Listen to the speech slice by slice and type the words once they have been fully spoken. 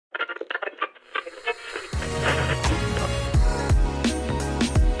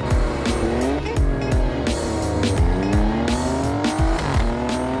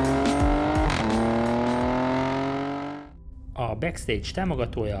Backstage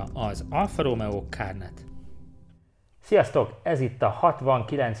támogatója az Alfa Romeo Carnet. Sziasztok! Ez itt a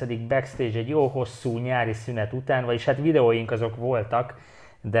 69. Backstage egy jó hosszú nyári szünet után, vagyis hát videóink azok voltak,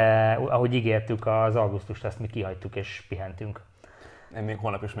 de ahogy ígértük, az augusztust azt mi kihagytuk és pihentünk. Én még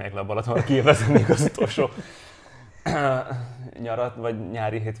holnap is megyek le a Balatonra, kiélvezem még az utolsó nyarat, vagy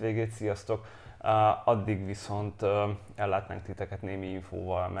nyári hétvégét, sziasztok! Addig viszont ellátnánk titeket némi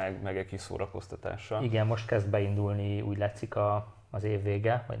infóval, meg egy kis szórakoztatással. Igen, most kezd beindulni, úgy látszik az év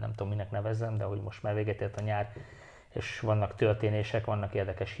vége, vagy nem tudom minek nevezzem, de hogy most már véget ért a nyár, és vannak történések, vannak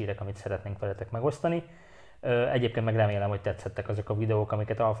érdekes hírek, amit szeretnénk veletek megosztani. Egyébként meg remélem, hogy tetszettek azok a videók,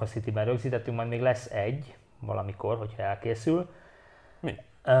 amiket Alpha City-ben rögzítettünk, majd még lesz egy valamikor, hogyha elkészül. Mi?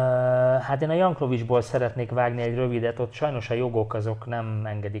 Hát én a Janklovicsból szeretnék vágni egy rövidet, ott sajnos a jogok azok nem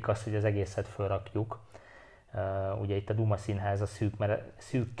engedik azt, hogy az egészet fölrakjuk. Ugye itt a Duma Színház a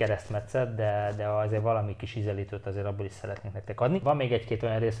szűk keresztmetszet, de azért valami kis ízelítőt azért abból is szeretnénk nektek adni. Van még egy-két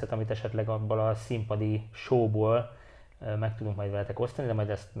olyan részlet, amit esetleg abból a színpadi showból meg tudunk majd veletek osztani, de majd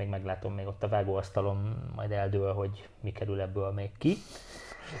ezt még meglátom, még ott a vágóasztalon majd eldől, hogy mi kerül ebből még ki.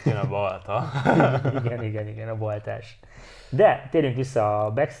 Jön a balta. igen, a baltás. De térjünk vissza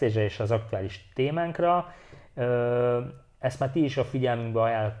a backstage-re és az aktuális témánkra. Ezt már ti is a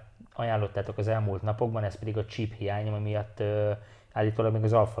figyelmünkbe ajánlottátok az elmúlt napokban, ez pedig a chip hiány, ami miatt állítólag még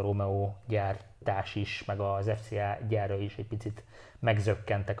az Alfa Romeo gyártás is, meg az FCA gyára is egy picit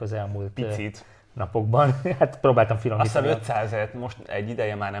megzökkentek az elmúlt napokban. Hát próbáltam finomítani. Azt hiszem 500-et most egy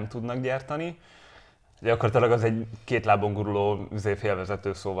ideje már nem tudnak gyártani. Gyakorlatilag az egy két lábon guruló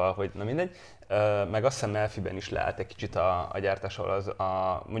félvezető, szóval, hogy na mindegy. Meg azt hiszem Melfiben is leállt egy kicsit a gyártás, ahol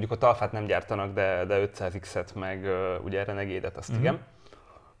mondjuk ott Alfát nem gyártanak, de 500X-et, meg ugye erre Renegade-et, azt igen.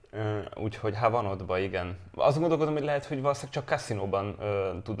 Úgyhogy van ottba, igen. Azt gondolkodom, hogy lehet, hogy valószínűleg csak kaszinóban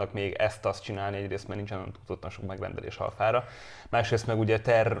tudnak még ezt-azt csinálni, egyrészt, mert nincsen tudottan sok megrendelés Alfára. Másrészt meg ugye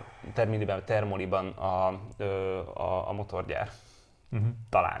Termoliban a motorgyár.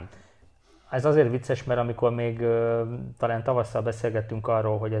 Talán. Ez azért vicces, mert amikor még talán tavasszal beszélgettünk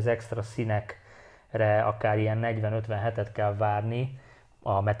arról, hogy az extra színekre akár ilyen 40-50 kell várni,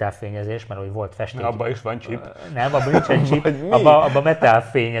 a metálfényezés, mert hogy volt festék. Abban is van chip. Nem, abban nincsen chip, abban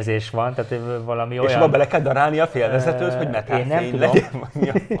metálfényezés van, tehát valami olyan... És abban bele kell darálni a félvezetőt, hogy metálfény legyen?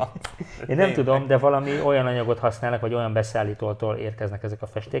 Én nem tudom, de valami olyan anyagot használnak, vagy olyan beszállítótól érkeznek ezek a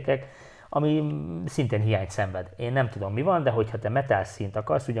festékek, ami szintén hiányt szenved. Én nem tudom mi van, de hogyha te metálszínt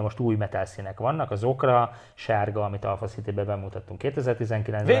akarsz, ugye most új metálszínek vannak, az okra, sárga, amit Alpha City-ben bemutattunk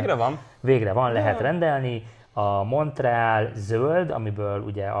 2019-ben. Végre van, lehet rendelni. A Montreal zöld, amiből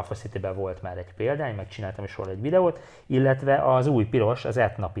ugye Alpha City-ben volt már egy példány, megcsináltam is róla egy videót, illetve az új piros, az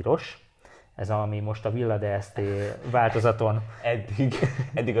Etna piros, ez ami most a Villa d'Este változaton.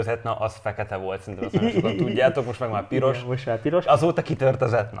 Eddig az Etna az fekete volt, szerintem azt nagyon sokan tudjátok, most meg már piros. Igen, most már piros. Azóta kitört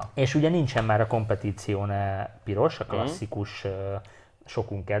az Etna. És ugye nincsen már a Competizione piros, a klasszikus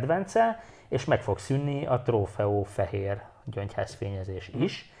sokunk kedvence, és meg fog szűnni a Trofeo fehér gyöngyházfényezés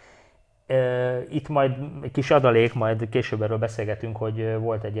is. Itt majd egy kis adalék, majd később erről beszélgetünk, hogy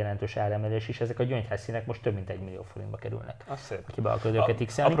volt egy jelentős áremelés is, ezek a gyöngyházszínek most több mint 1 millió forintba kerülnek. Az szép. Aki be akarod őket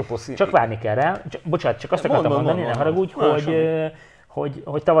x-elni. Csak várni kell rá. Bocsánat, csak azt akartam mondani, ne haragudj,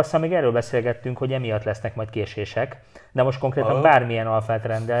 hogy tavasszal még erről beszélgettünk, hogy emiatt lesznek majd késések, de most konkrétan bármilyen Alfát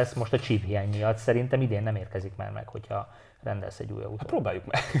rendelsz, most a chip hiány miatt szerintem idén nem érkezik már meg, hogyha rendelsz egy új autót. Hát próbáljuk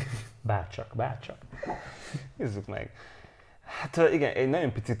meg. Bárcsak. Nézzük meg. Hát igen, egy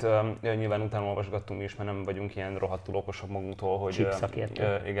nagyon picit nyilván utána olvasgattunk mi is, mert nem vagyunk ilyen rohadtul okosabb magunktól, hogy... Chip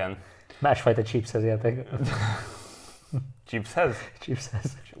szakértő. Igen. Másfajta chipshez értek. Chipshez?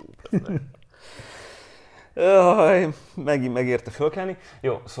 Chipshez. Megérte fölkelni.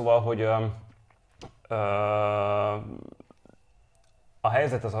 Jó, szóval, hogy a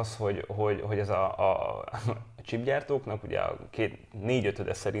helyzet az, hogy ez a chipgyártóknak, ugye a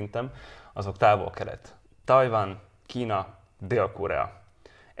 4/5 szerintem, azok távol-kelet. Tajvan, Kína, Dél-Korea.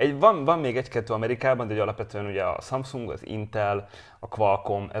 Van még egy-kettő Amerikában, de alapvetően ugye a Samsung, az Intel, a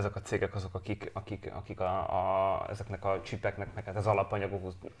Qualcomm, ezek a cégek azok, akik ezeknek a chipeknek, meg hát az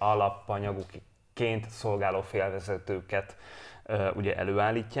alapanyagukként szolgáló félvezetőket ugye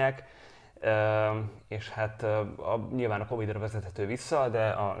előállítják. És hát nyilván a Covid-ra vezethető vissza, de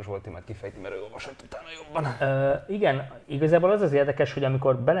a Zsolti már kifejti, mert ő olvasott utána jobban. Igen, igazából az érdekes, hogy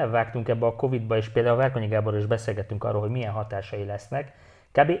amikor belevágtunk ebbe a Covid-ba, és például a Várkonyi Gáborral is beszélgettünk arról, hogy milyen hatásai lesznek,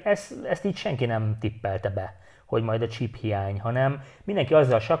 kb. Ezt így senki nem tippelte be, hogy majd a chip hiány, hanem mindenki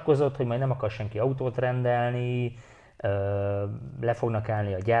azzal sakkozott, hogy majd nem akar senki autót rendelni, le fognak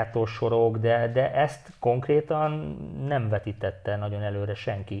állni a gyártósorok, de ezt konkrétan nem vetítette nagyon előre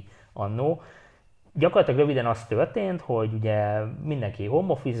senki annó. Gyakorlatilag röviden az történt, hogy ugye mindenki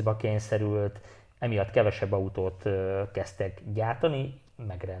home office-ba kényszerült, emiatt kevesebb autót kezdtek gyártani,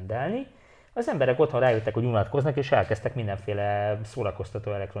 megrendelni. Az emberek otthon rájöttek, hogy unatkoznak, és elkezdtek mindenféle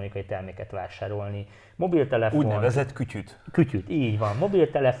szórakoztató elektronikai terméket vásárolni. Mobiltelefont. Úgynevezett kütyüt. Kütyüt, így van.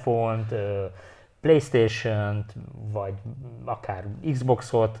 Mobiltelefont, PlayStation-t, vagy akár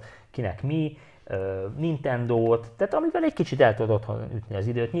Xboxot, kinek mi, Nintendo-t, tehát amivel egy kicsit el tudod otthon ütni az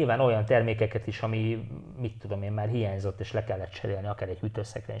időt. Nyilván olyan termékeket is, ami, mit tudom én, már hiányzott, és le kellett cserélni, akár egy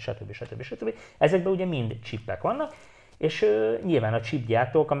hűtőszekrény, stb. Ezekben ugye mind chipek vannak, és nyilván a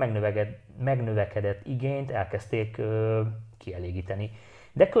chipgyártók a megnövekedett igényt elkezdték kielégíteni.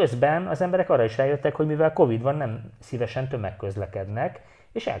 De közben az emberek arra is eljöttek, hogy mivel Covid van, nem szívesen tömegközlekednek,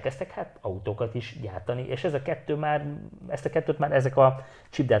 és elkezdtek hát autókat is gyártani, és ezt a kettőt már ezek a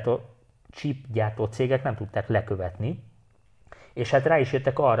chipgyártó cégek nem tudták lekövetni, és hát rá is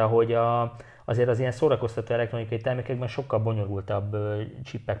jöttek arra, hogy azért az ilyen szórakoztató elektronikai termékekben sokkal bonyolultabb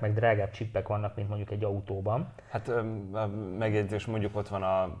csippek, meg drágább csippek vannak, mint mondjuk egy autóban. Hát a megjegyzés mondjuk ott van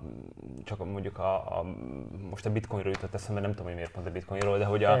csak mondjuk most a bitcoinról jutott eszembe, nem tudom, hogy miért pont a bitcoinról, de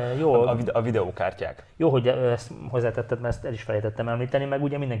hogy a videókártyák. Jó, hogy ezt hozzátetted, mert ezt el is felejtettem említeni, meg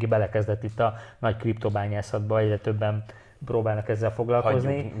ugye mindenki belekezdett itt a nagy kriptobányászatba, egyre többen próbálnak ezzel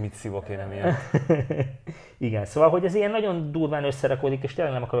foglalkozni. Hagyjuk, mit szívok én emiatt. Igen, szóval, hogy ez ilyen nagyon durván összerakódik, és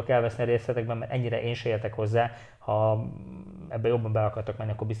tényleg nem akarok elveszni a részletekben, mert ennyire én se értek hozzá. Ha ebbe jobban be akartok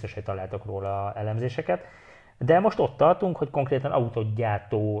menni, akkor biztos, hogy találtok róla elemzéseket. De most ott tartunk, hogy konkrétan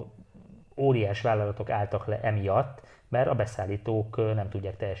autógyártó óriás vállalatok álltak le emiatt, mert a beszállítók nem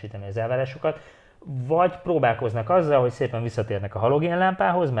tudják teljesíteni az elvárásokat. Vagy próbálkoznak azzal, hogy szépen visszatérnek a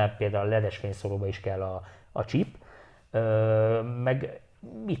halogénlámpához, mert például a LED-es fényszóróba is kell a chip, meg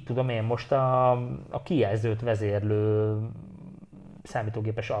mit tudom én, most a kijelzőt vezérlő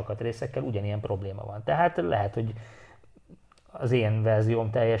számítógépes alkatrészekkel ugyanilyen probléma van. Tehát lehet, hogy az én verzióm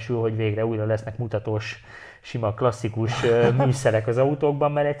teljesül, hogy végre újra lesznek mutatós, sima, klasszikus műszerek az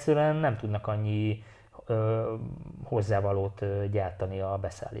autókban, mert egyszerűen nem tudnak annyi hozzávalót gyártani a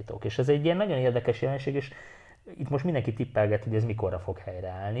beszállítók. És ez egy ilyen nagyon érdekes jelenség, és itt most mindenki tippelget, hogy ez mikorra fog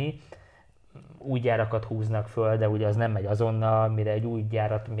helyreállni. Új gyárakat húznak föl, de ugye az nem megy azonnal, mire egy új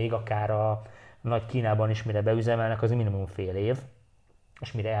gyárat, még akár a nagy Kínában is, mire beüzemelnek, az minimum fél év,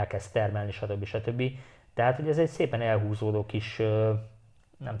 és mire elkezd termelni, stb. Tehát, hogy ez egy szépen elhúzódó kis,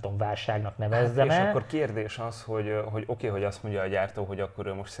 nem tudom, válságnak nevezzem el. És akkor kérdés az, hogy oké, hogy azt mondja a gyártó, hogy akkor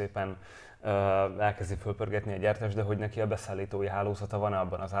ő most szépen elkezdi fölpörgetni a gyártást, de hogy neki a beszállítói hálózata van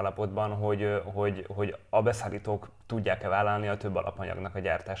abban az állapotban, hogy a beszállítók tudják-e vállalni a több alapanyagnak a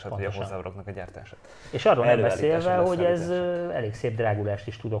gyártását, Pontosan. vagy a hozzávalóknak a gyártását. És arról nem beszélve, hogy ez elég szép drágulást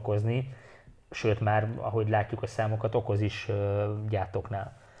is tud okozni, sőt már, ahogy látjuk a számokat, okoz is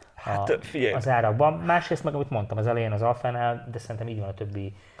gyártóknál az árakban. Másrészt meg, amit mondtam az elején az Alfánál, de szerintem így van a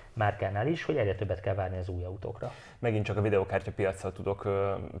többi márkánál is, hogy egyre többet kell várni az új autókra. Megint csak a videókártya piaccal tudok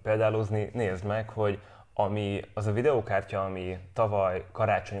példálozni. Nézd meg, hogy az a videókártya, ami tavaly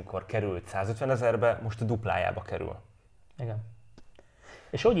karácsonykor került 150 000-be, most a duplájába kerül. Igen.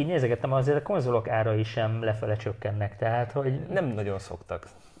 És hogy így nézegettem, azért a konzolok árai sem lefele csökkennek, tehát hogy... Nem nagyon szoktak.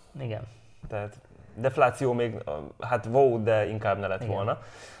 Igen. Tehát defláció még, hát wow, de inkább ne lett volna.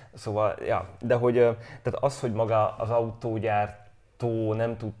 Szóval, ja, de hogy tehát az, hogy maga az autógyártó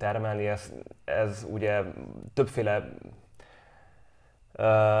nem tud termelni, ez ugye többféle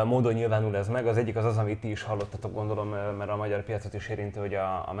módon nyilvánul ez meg. Az egyik az, amit ti is hallottatok, gondolom, mert a magyar piacot is érinti, hogy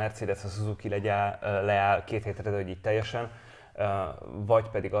a Mercedes, a Suzuki leáll 2 hétre, hogy így teljesen, vagy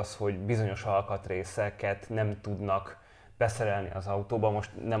pedig az, hogy bizonyos alkatrészeket nem tudnak beszerelni az autóba.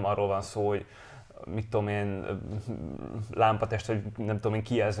 Most nem arról van szó, hogy mit tudom én, lámpatest, vagy nem tudom én,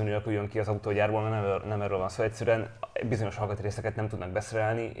 kijelző nélkül jön ki az autógyárból, mert nem erről van szó. Egyszerűen bizonyos alkatrészeket nem tudnak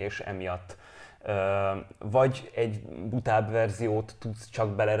beszerelni, és emiatt vagy egy butább verziót tudsz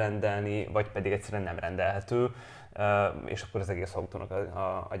csak belerendelni, vagy pedig egyszerűen nem rendelhető, és akkor az egész autónak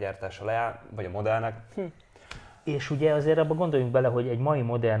a gyártása leáll, vagy a modellnek. És ugye azért abban gondoljunk bele, hogy egy mai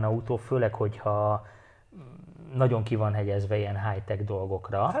modern autó, főleg hogyha nagyon ki van hegyezve ilyen high-tech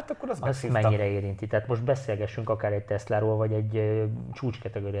dolgokra, hát akkor az mennyire érinti. Tehát most beszélgessünk akár egy Tesláról, vagy egy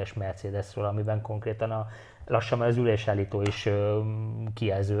csúcskategóriás Mercedesről, amiben konkrétan lassan már az ülésállító is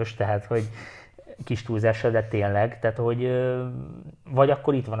kijelzős, tehát hogy kis túlzással, de tényleg, tehát hogy vagy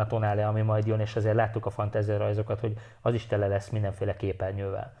akkor itt van a Tonale, ami majd jön, és azért láttuk a fantáziarajzokat, hogy az is tele lesz mindenféle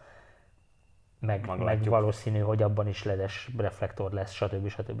képernyővel. meg valószínű, hogy abban is ledes reflektor lesz,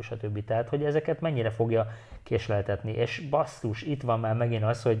 stb. Tehát, hogy ezeket mennyire fogja késleltetni. És basszus, itt van már megint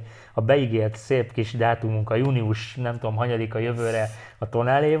az, hogy a beígért szép kis dátumunk a június, nem tudom, hanyadika jövőre a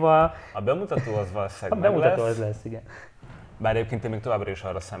Tonaléval. A bemutató az valószínűleg A bemutató az lesz, igen. Bár egyébként én még továbbra is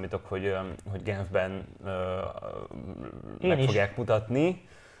arra számítok, hogy Genfben meg fogják mutatni.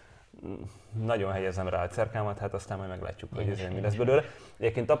 Nagyon helyezem rá a cerkámat, hát aztán majd meglátjuk, hogy ez mi lesz belőle.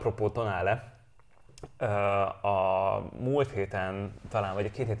 Egyébként apropó Tonale, a múlt héten talán,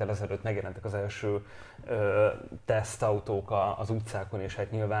 vagy 2 héttel ezelőtt megjelentek az első tesztautók az utcákon, és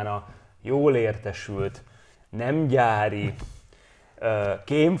hát nyilván a jól értesült, nem gyári,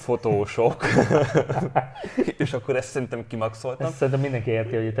 kémfotósok, és akkor ezt szerintem kimaxoltam. Ezt szerintem mindenki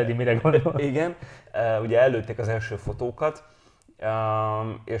érti, hogy Teddy mire gondol. Igen, ugye előtték az első fotókat,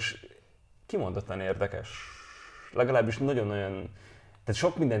 és kimondottan érdekes. Legalábbis nagyon-nagyon, tehát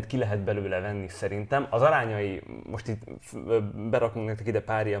sok mindent ki lehet belőle venni szerintem. Az arányai, most itt berakunk nektek ide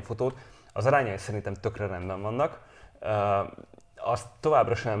pár ilyen fotót, az arányai szerintem tökre rendben vannak. Az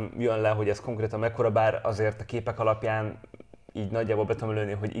továbbra sem jön le, hogy ez konkrétan mekkora, bár azért a képek alapján így nagyjából be tudom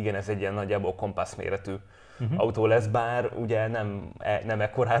lőni, hogy igen, ez egy ilyen nagyjából kompassz méretű autó lesz, bár ugye nem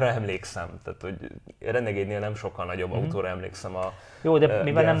ekkorára emlékszem. Tehát, hogy Renegade-nél nem sokkal nagyobb autóra emlékszem a Jó, de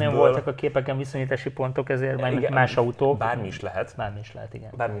mivel nem nagyon voltak a képeken viszonyítási pontok, ezért igen, más autók. Bármi is lehet. Bármi is lehet,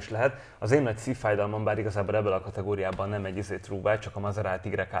 igen. Bármi is lehet. Az én nagy szívfájdalmam, bár igazából ebben a kategóriában nem egy true, csak a Maserati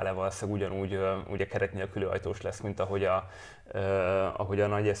Y-le valószínűleg ugyanúgy ugye kerek nélküli ajtós lesz, mint ahogy a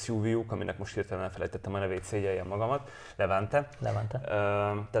nagy SUV-juk, aminek most hirtelen elfelejtettem a nevét, szégyeljem magamat, Levante.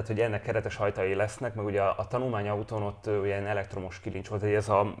 Tehát, hogy ennek keretes ajtai lesznek, meg ugye a tanulmányautón ott ilyen elektromos kilincs volt, hogy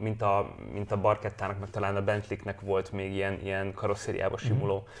ez mint a Barchettának, meg talán a Bentleynek volt még ilyen karosszériába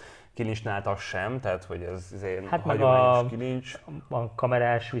simuló kilincsnál, az sem, tehát hogy ez hát hagyományos kilincs. A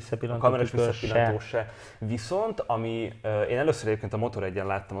kamerás visszapillantó se. Viszont, ami én először egyébként a Motor1-en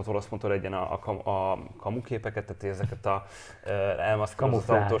láttam, az olasz Motor1-en a kamuképeket, tehát ezeket a elmaszkírozott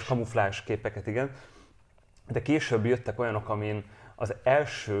autós kamuflás képeket, igen. De később jöttek olyanok, amin az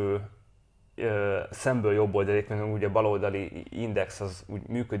első szemből jobb oldalék, meg ugye baloldali index az úgy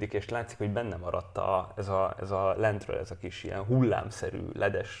működik, és látszik, hogy benne maradt ez a lentről ez a kis ilyen hullámszerű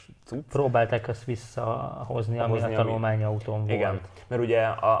ledes cucc. Próbálták azt visszahozni, ami a tanulmányautón volt. Igen, mert ugye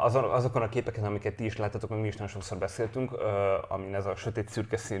azokon a képeken, amiket ti is láttatok, meg mi is nagyon sokszor beszéltünk, amin ez a sötét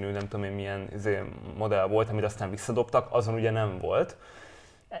szürke színű, nem tudom én milyen modell volt, amit aztán visszadobtak, azon ugye nem volt.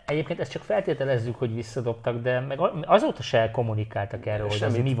 Egyébként ezt csak feltételezzük, hogy visszadobtak, de meg azóta se kommunikáltak erről, hogy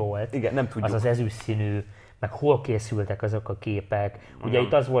az mi volt. Igen, nem tudjuk. Az az ezüst színű, meg hol készültek azok a képek. Ugye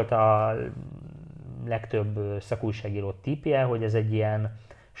itt az volt a legtöbb szakújságíró tippje, hogy ez egy ilyen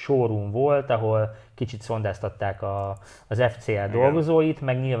showroom volt, ahol kicsit szondáztatták az FCL dolgozóit,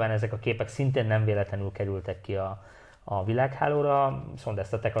 meg nyilván ezek a képek szintén nem véletlenül kerültek ki a világhálóra,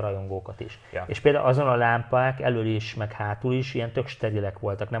 szondáztatták a rajongókat is. Ja. És például azon a lámpák elől is, meg hátul is ilyen tök sterilek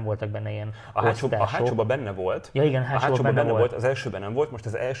voltak, nem voltak benne ilyen a hátsóban benne volt. Ja igen, hátsóban benne volt. Az elsőben nem volt, most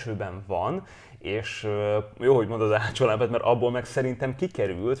az elsőben van, és jó, hogy mondod a hátsó lámpát, mert abból meg szerintem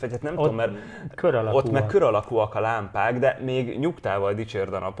kikerült, vagy hát nem tudom, mert ott meg kör alakúak a lámpák, de még nyugtával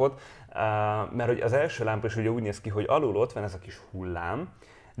dicsérd a napot, mert hogy az első lámpa is ugye úgy néz ki, hogy alul ott van ez a kis hullám,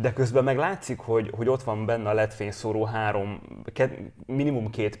 de közben meg látszik, hogy ott van benne a LED fényszóró minimum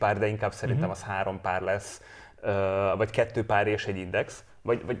 2 pár, de inkább szerintem az 3 pár lesz, vagy 2 pár és egy index,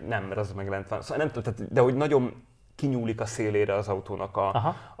 vagy nem, mert az meg lent van. Szóval nem tudom, de hogy nagyon kinyúlik a szélére az autónak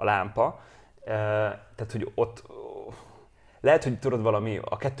a lámpa, tehát hogy ott lehet, hogy tudod valami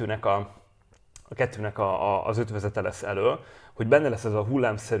a kettőnek az ötvözete lesz elő, hogy benne lesz ez a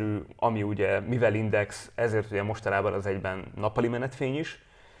hullámszerű, ami ugye mivel index, ezért ugye mostanában az egyben nappali menetfény is,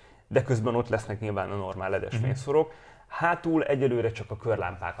 de közben ott lesznek nyilván a normál ledes fényszorok. Hátul egyelőre csak a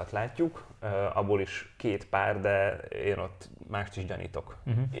körlámpákat látjuk, abból is 2 pár, de én ott mást is gyanítok.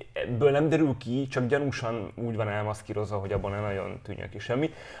 Ebből nem derül ki, csak gyanúsan úgy van elmaszkírozva, hogy abban nem nagyon tűnjön ki semmi.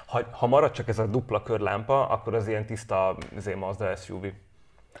 Ha marad csak ez a dupla körlámpa, akkor az ilyen tiszta Mazda SUV.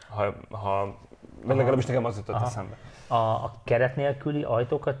 Meg legalábbis nekem az jutott eszembe. A keret nélküli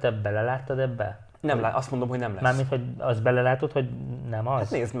ajtókat te beleláttad ebbe? Nem, azt mondom, hogy nem lesz. Mármint, hogy azt belelátod, hogy nem az?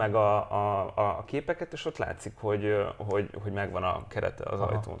 Hát nézd meg a képeket, és ott látszik, hogy megvan a kerete az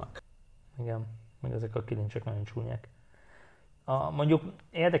ajtónak. Igen, meg ezek a kilincsek nagyon csúnyák. Mondjuk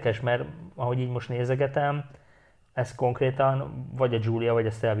érdekes, mert ahogy így most nézegetem, ez konkrétan vagy a Giulia, vagy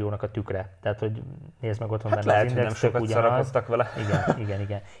a Stelvio-nak a tükre. Tehát, hogy nézd meg, ott van benne az index, nem sokat szarakoztak vele.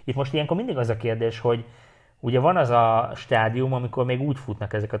 Igen. Itt most ilyenkor mindig az a kérdés, hogy ugye van az a stádium, amikor még úgy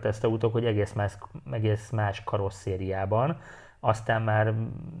futnak ezek a tesztautók, hogy egész más karosszériában, aztán már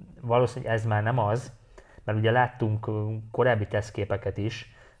valószínűleg ez már nem az, mert ugye láttunk korábbi tesztképeket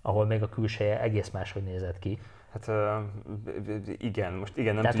is, ahol még a külseje egész máshogy nézett ki. Hát igen, most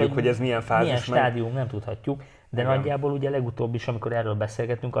igen, nem Tehát, tudjuk, hogy ez milyen fázis. Milyen stádium, nem tudhatjuk, de igen. nagyjából ugye legutóbb is, amikor erről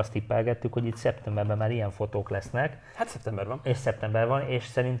beszélgettünk, azt tippelgettük, hogy itt szeptemberben már ilyen fotók lesznek. Hát szeptember van. És szeptember van, és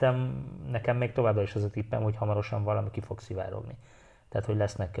szerintem nekem még továbbra is az a tippem, hogy hamarosan valami ki fog szivárogni. Tehát, hogy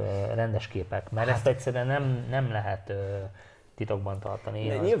lesznek rendes képek, mert ezt egyszerűen nem lehet titokban tartani.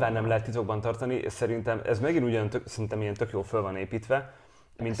 Nyilván nem lehet titokban tartani, szerintem ez megint ugyan szerintem ilyen tök jól föl van építve,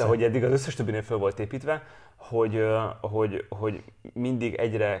 mint Persze. ahogy eddig az összes többinél föl volt építve, hogy mindig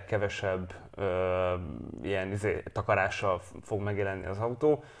egyre kevesebb ilyen takarással fog megjelenni az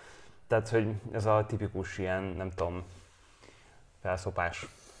autó. Tehát, hogy ez a tipikus ilyen, nem tudom, felszopás.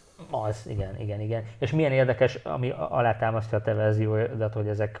 Az, igen. És milyen érdekes, ami alátámasztja a te verziódat, hogy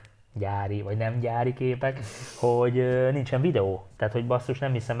ezek gyári vagy nem gyári képek, hogy nincsen videó. Tehát, hogy basszus,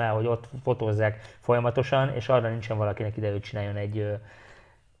 nem hiszem el, hogy ott fotózzák folyamatosan, és arra nincsen valakinek ide, hogy csináljon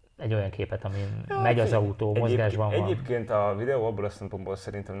egy olyan képet, amin megy az autó, mozgásban van. Egyébként a videó abból a szempontból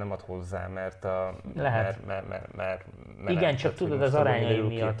szerintem nem ad hozzá, mert lehet. Mert igen, csak tudod az arányai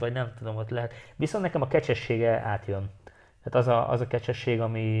miatt, vagy nem tudom, ott lehet. Viszont nekem a kecsessége átjön. Tehát az a kecsesség,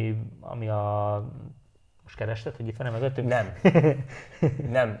 ami a... Most kerested, hogy itt van mögöttünk?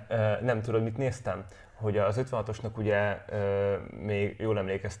 Nem tudod, mit néztem? Hogy az 56-osnak ugye még jól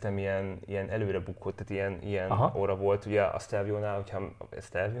emlékeztem, ilyen előre bukott, tehát ilyen óra volt ugye a Stelvio-nál,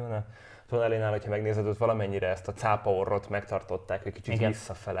 Tonalinál, hogyha megnézed, ott valamennyire ezt a cápa orrot megtartották, hogy kicsit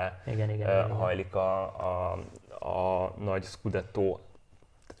visszafele hajlik a nagy Scudetto,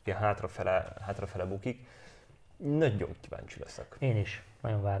 tehát ugye hátrafele bukik. Nagyon kíváncsi leszek. Én is,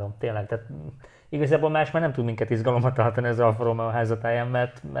 nagyon várom, tényleg. Tehát igazából más már nem tud minket izgalommal tartani az Alfa Romeo házatáján,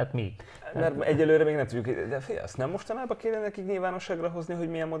 mert mi? Mert egyelőre még nem tudjuk, de fél, azt nem mostanában kéne nekik nyilvánosságra hozni, hogy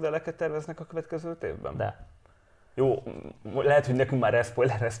milyen modelleket terveznek a következő évben? De. Jó, lehet, hogy nekünk már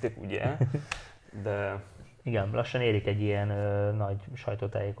elspoilerezték, ugye? De... Igen, lassan érik egy ilyen nagy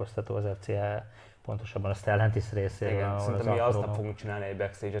sajtótájékoztató az FCA, pontosabban a Stellantis részéről. Igen, szerintem mi aznap fogunk csinálni egy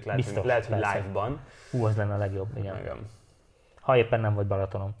backstage-et, lehet, hogy live-ban. Az lenne a legjobb, igen. Ha éppen nem vagy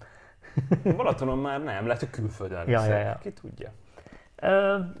Balatonon. Balatonon már nem, lehet, hogy külföldön leszek. Ki tudja.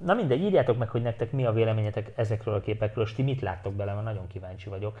 Na mindegy, írjátok meg, hogy nektek mi a véleményetek ezekről a képekről, és ti mit láttok bele, mert nagyon kíváncsi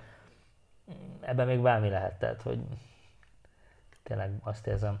vagyok. Ebben még bármi lehet, tehát, hogy tényleg azt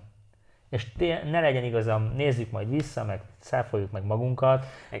érzem. És ne legyen igazam, nézzük majd vissza, meg száfoljuk meg magunkat,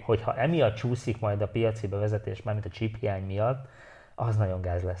 hogyha emiatt csúszik majd a piaci bevezetés, mármint a chip hiány miatt, az nagyon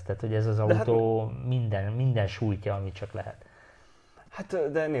gáz lesz. Tehát, hogy ez az autó minden sújtja, amit csak lehet.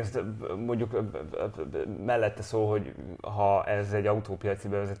 Hát, de nézd, mondjuk mellette szó, hogy ha ez egy autópiaci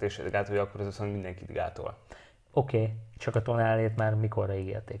bevezetés gátolja, akkor ez viszont mindenkit gátol. Oké, csak a Tonalét már mikorra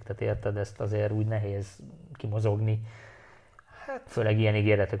ígérték, tehát érted, ezt azért úgy nehéz kimozogni. Hát, főleg ilyen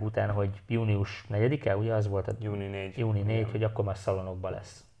ígéretek után, hogy június 4-e, ugye az volt? Júni 4, hogy akkor már szalonokban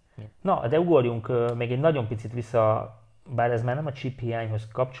lesz. Na, de ugorjunk még egy nagyon picit vissza, bár ez már nem a chip hiányhoz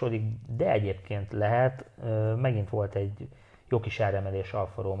kapcsolódik, de egyébként lehet. Megint volt egy jó kis áremelés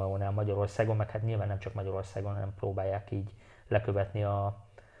Alfa Romeo-nál Magyarországon, meg hát nyilván nem csak Magyarországon, hanem próbálják így lekövetni a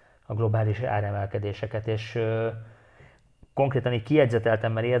globális áremelkedéseket, és konkrétan így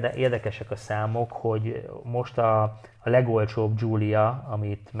kijegyzeteltem, mert érdekesek a számok, hogy most a legolcsóbb Giulia,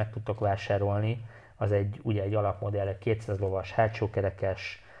 amit meg tudtok vásárolni, az ugye egy alapmodell, egy 200 lovas,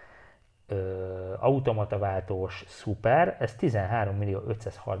 hátsókerekes, automataváltós, szuper, ez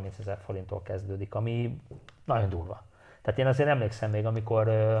 13.530.000 forinttól kezdődik, ami nagyon durva. Tehát én azért emlékszem még,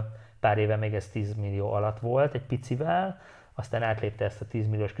 amikor pár éve még ez 10 millió alatt volt, egy picivel, aztán átlépte ezt a 10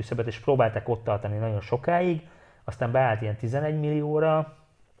 milliós küszöbet, és próbálták ott tartani nagyon sokáig, aztán beállt ilyen 11 millióra,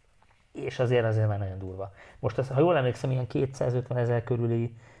 és azért már nagyon durva. Most ha jól emlékszem, ilyen 250 000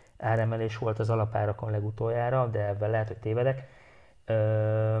 körüli áremelés volt az alapárakon legutoljára, de ebben lehet, hogy tévedek.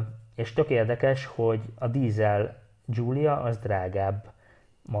 És tök érdekes, hogy a dízel Giulia az drágább,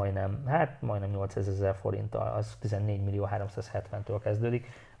 majdnem 800 000 forinttal, az 14.370.000-től kezdődik,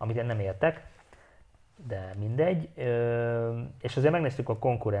 amit én nem értek, de mindegy. És azért megnéztük a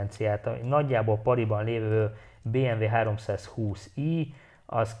konkurenciát, a nagyjából pariban lévő BMW 320i,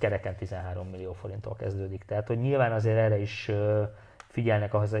 az kereken 13 millió forinttól kezdődik. Tehát, hogy nyilván azért erre is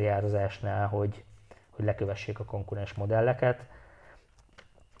figyelnek a hazai árazásnál, hogy lekövessék a konkurens modelleket.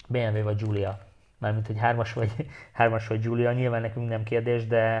 BMW vagy Giulia? Mármint, hogy hármas vagy Giulia, nyilván nekünk nem kérdés,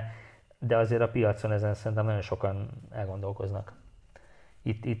 de azért a piacon ezen szerintem nagyon sokan elgondolkoznak.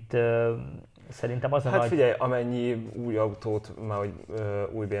 Itt szerintem az a Hát nagy... figyelj, amennyi új autót, már hogy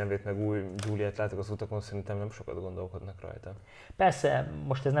új BMW-t meg új Giuliát látok az utakon, szerintem nem sokat gondolkodnak rajta. Persze,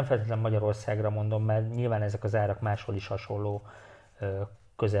 most ez nem feltétlenül Magyarországra mondom, mert nyilván ezek az árak máshol is hasonló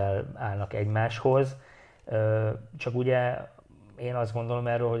közel állnak egymáshoz. Csak ugye én azt gondolom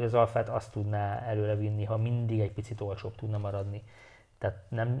erről, hogy az Alfát azt tudná előrevinni, ha mindig egy picit olcsóbb tudna maradni. Tehát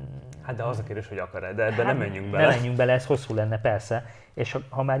nem... Hát de az a kérdés, hogy akar-e, de ebben nem menjünk bele. Nem menjünk bele, ez hosszú lenne, persze. És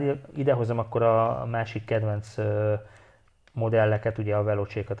ha már idehozom, akkor a másik kedvenc modelleket, ugye a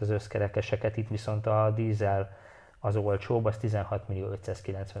velocsékat, az összkerekeseket, itt viszont a dízel az olcsóbb, az 16 millió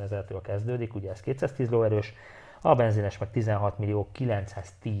 590 000-től kezdődik, ugye ez 210 lóerős, a benzines meg 16 millió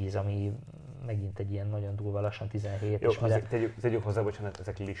 910, ami megint egy ilyen nagyon durva lassan 17. Jó, és mire... tegyük hozzá, bocsánat,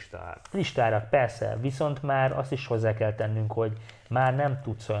 ezek listárak. Listárak, persze, viszont már azt is hozzá kell tennünk, hogy már nem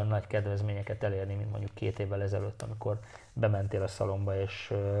tudsz olyan nagy kedvezményeket elérni, mint mondjuk 2 évvel ezelőtt, amikor bementél a szalomba,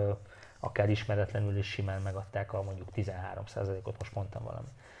 és akár ismeretlenül is simán megadták a mondjuk 13%-ot, most mondtam valami.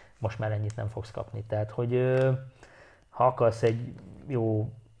 Most már ennyit nem fogsz kapni. Tehát, hogy ha akarsz egy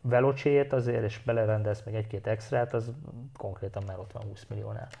jó velocsét azért, és belerendelsz meg egy-két extrát, az konkrétan már ott van 20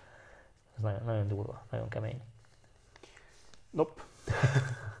 milliónál. Ez nagyon, nagyon durva, nagyon kemény. Nope.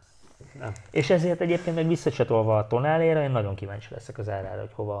 Nem. És ezért egyébként meg visszacsatolva a tonálére, én nagyon kíváncsi leszek az árára,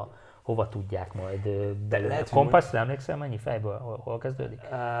 hogy hova tudják majd belőle. A Kompasszra emlékszel, mennyi fejből, hol kezdődik?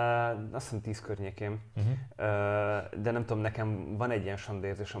 Azt hiszem 10 környékén. De nem tudom, nekem van egy ilyen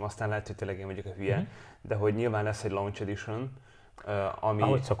sandérzésem, aztán lehet, hogy tényleg én vagyok a hülye, de hogy nyilván lesz egy launch edition, ami...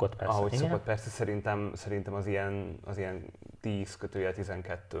 Ahogy szokott persze. Ahogy szokott persze, szerintem az ilyen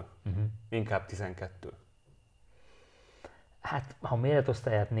 10/12. Inkább 12. Hát, ha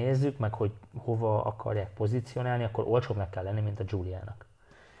méretosztályát nézzük, meg hogy hova akarják pozícionálni, akkor olcsóbbnak kell lenni, mint a Giuliának.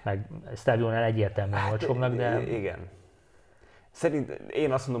 Meg Stelvionál egyértelműen olcsóbbnak, de... Igen.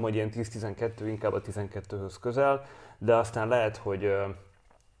 Én azt mondom, hogy ilyen 10-12, inkább a 12-höz közel, de aztán lehet,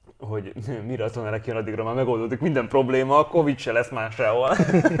 hogy mire a tonálek jön, addigra már megoldódik minden probléma, a Covid se lesz máshol.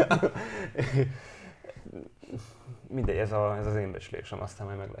 Mindegy, ez az én becslésem, aztán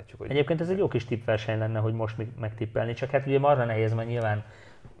majd meglátjuk, hogy... Egyébként ez egy jó kis tippverseny lenne, hogy most megtippelni, csak hát ugye arra nehéz, mert nyilván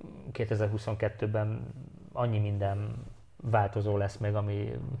 2022-ben annyi minden változó lesz még,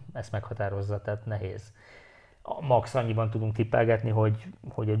 ami ezt meghatározza, tehát nehéz. Max annyiban tudunk tippelgetni,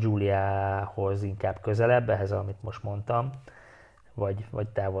 hogy a Giuliához inkább közelebb, ehhez, amit most mondtam, vagy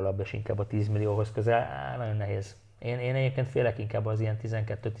távolabb, és inkább a 10 millióhoz közel. Nagyon nehéz. Én egyébként félek inkább az ilyen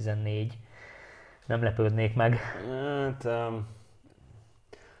 12-14, nem lepődnék meg. Hát,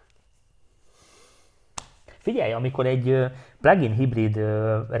 Figyelj, amikor egy plug-in hibrid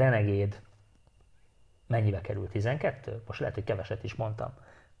Renegade mennyibe kerül? 12? Most lehet, hogy keveset is mondtam.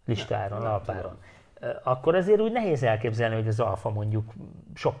 Listáron, Alpáron. Akkor azért úgy nehéz elképzelni, hogy az Alfa mondjuk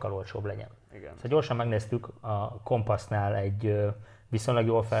sokkal olcsóbb legyen. igen. Szóval gyorsan megnéztük a Compassnál egy viszonylag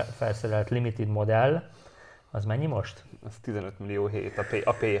jól felszerelt limited modell. Az mennyi most? Az 15 millió 7,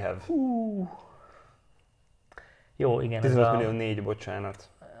 a PHEV. Jó, igen. 15 millió 4, bocsánat.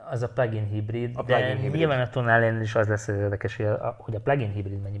 Az a plug-in hibrid, A de plug-in hibrid. nyilván a Tonalén is az lesz az érdekes, hogy a plug-in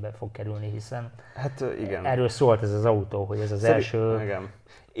hibrid mennyibe fog kerülni, hiszen Hát igen. erről szólt ez az autó, hogy ez az első... Igen.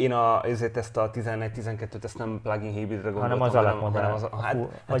 Én ezért ezt a 11-12-t ezt nem plug-in hibridre gondoltam, hanem az alapmodell.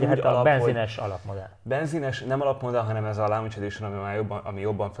 Vagy hát a benzines alapmodell. Benzines, nem alapmodell, hanem ez a Launch Edition, ami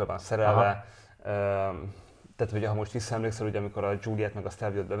jobban fel van szerelve. Tehát, hogyha most visszaemlékszel, ugye, amikor a Giuliát meg a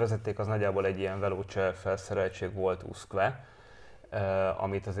Stelviot bevezették, az nagyjából egy ilyen Veloce felszereltség volt Usque,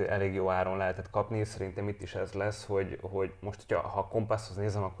 amit azért elég jó áron lehetett kapni. Szerintem itt is ez lesz, hogy most, ha a Compasshoz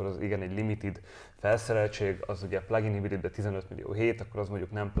nézem, akkor az igen egy limited felszereltség, az ugye plug-in hibridben 15 millió 7, akkor az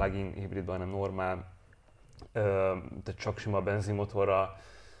mondjuk nem plug-in hibridben, hanem normál, tehát csak sima benzinmotorra,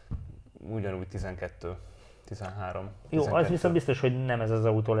 ugyanúgy 12. 13. Jó, 12. az viszont biztos, hogy nem ez az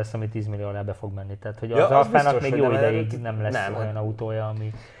autó lesz, ami 10 milliónál be fog menni. Tehát, hogy Ja, az az Alfának biztos, még hogy jó nem, ideig nem lesz nem, olyan autója,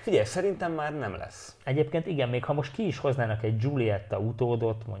 ami... Figyelj, szerintem már nem lesz. Egyébként igen, még ha most ki is hoznának egy Giulietta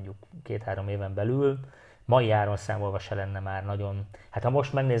utódot, mondjuk 2-3 éven belül, mai áron számolva se lenne már nagyon... Hát ha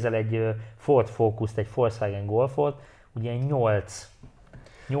most megnézel egy Ford Focus-t, egy Volkswagen Golfot, ugye 8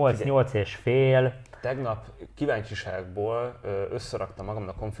 és fél. Tegnap kíváncsiságból összeraktam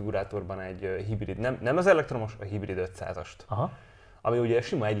magamnak a konfigurátorban egy hibrid, nem az elektromos, a hibrid 500-ast. Aha. Ami ugye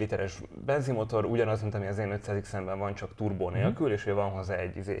sima 1 literes benzinmotor, ugyanaz, mint ami az én 500X-emben van, csak turbó nélkül, és van hozzá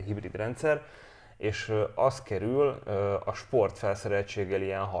egy hibrid rendszer, és az kerül a sport felszereltséggel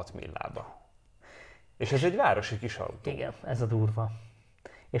ilyen 6 millába. És ez egy városi kis autó. Igen, ez a durva.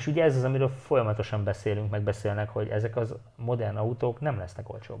 És ugye ez az, amiről folyamatosan beszélünk, meg beszélnek, hogy ezek az modern autók nem lesznek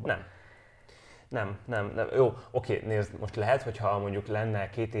olcsóbbak. Nem. Nem. Jó, oké, nézd, most lehet, hogyha mondjuk lenne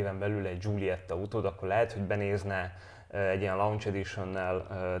 2 éven belül egy Giulietta autód, akkor lehet, hogy benézne egy ilyen Launch Edition-nel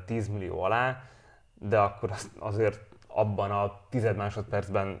 10 millió alá, de akkor azért abban a 10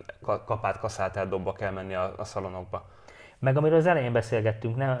 másodpercben kapát kaszáltál dobba kell menni a szalonokba. Meg amiről az elején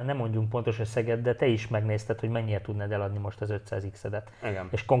beszélgettünk, nem mondjunk pontos összeget, de te is megnézted, hogy mennyire tudnád eladni most az 500X-edet. Igen.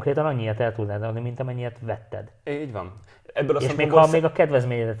 És konkrétan annyiat el tudnád adni, mint amennyit vetted. Így van. Ebből És még ha még a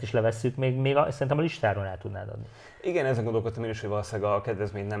kedvezményedet is levesszük, még szerintem a listáron el tudnád adni. Igen, ezen gondolkodtam én is, hogy valószínűleg a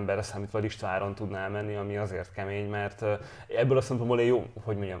kedvezményt nem beleszámítva a listáron tudnál menni, ami azért kemény, mert ebből a szempontból én jó,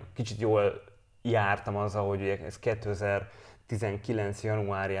 hogy mondjam, kicsit jól jártam azzal, hogy ugye ez 2019.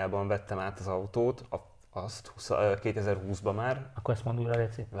 januárjában vettem át az autót, azt 2020-ban már. Akkor ezt mondd újra,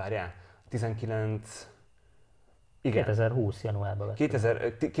 Léci. Várjál, 19... Igen. 2020 januárban vettük.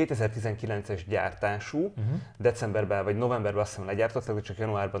 2019-es gyártású, decemberben vagy novemberben azt hiszem legyártották, hogy csak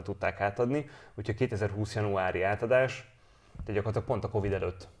januárban tudták átadni, úgyhogy 2020 januári átadás, de gyakorlatilag pont a Covid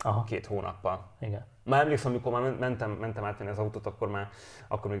előtt, 2 hónappal. Igen. Már emlékszem, amikor már mentem átvenni az autót,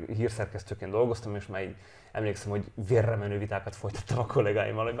 akkor még hírszerkesztőként dolgoztam, és már így emlékszem, hogy vérre menő vitákat folytattam a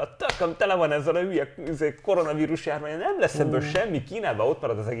kollégáimmal, hogy már tököm tele van ezzel a hülye koronavírus járvány, nem lesz ebből semmi, Kínában ott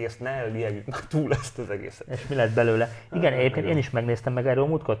marad az egész, ne liegjük már túl ezt az egészet. És mi lett belőle? Igen, egyébként én is megnéztem, meg erről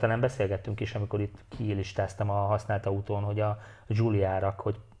múltkor talán beszélgettünk is, amikor itt kilistáztam a használt autón, hogy a Giuliárak,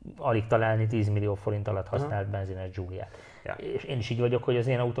 hogy alig találni 10 millió forint alatt használt benzines Giuliát. Ja. És én is így vagyok, hogy az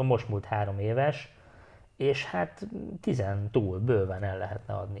én autóm most múlt 3 éves, és hát 10 túl bőven el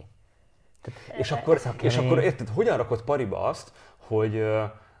lehetne adni. És akkor érted, hogyan rakod pariba azt,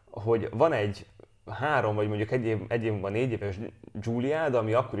 hogy van egy 3 vagy mondjuk egy év van 4 éves Giuliád,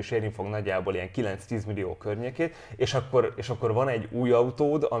 ami akkor is érni fog nagyjából ilyen 9-10 millió környékét, és akkor van egy új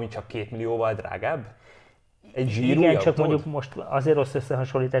autód, ami csak 2 millióval drágább? Egy zsírúj igen, csak autód? mondjuk most azért rossz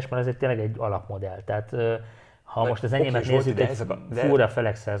összehasonlítás, mert ez egy tényleg egy alapmodell. Tehát ha most az enyémet nézzük, egy fúra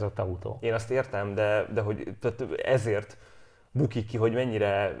felexelzott autó. Én azt értem, de hogy ezért bukik ki, hogy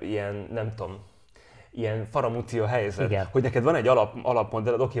mennyire ilyen, nem tudom, ilyen faramúci a helyzet. Igen. Hogy neked van egy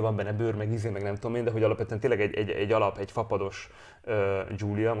alapmodelled, oké, van benne bőr, meg meg nem tudom én, de hogy alapvetően tényleg egy fapados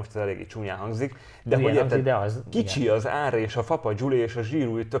Giulia, most ez eléggé csúnyán hangzik, de hogy érted, kicsi igen. Az ár és a fapa Giulia és a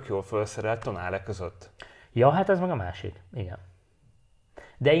zsírúj tök jól felszerelt Tonale között. Ja, hát ez meg a másik, igen.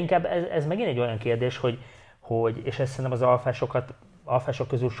 De inkább ez megint egy olyan kérdés, hogy és ezt szerintem az alfások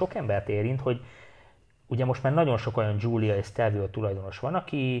közül sok embert érint, hogy ugye most már nagyon sok olyan Giulia és Stelvio tulajdonos van,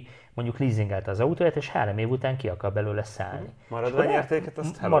 aki mondjuk leasingelte az autóját, és 3 év után ki akar belőle szállni. Maradványértéket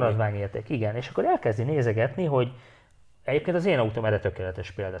azt maradványérték, igen. És akkor elkezdi nézegetni, hogy egyébként az én autóm erre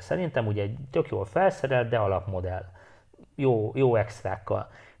tökéletes példa. Szerintem ugye egy tök jól felszerelt, de alapmodell. Jó extrákkal.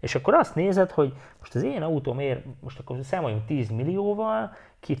 És akkor azt nézed, hogy most az én autóm ér, most akkor számoljunk 10 millióval,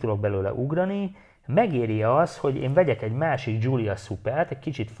 ki tudok belőle ugrani, megéri az, hogy én vegyek egy másik Giulia Supert, egy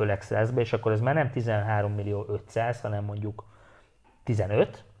kicsit fölexelezbe, és akkor ez már nem 13 millió 500, hanem mondjuk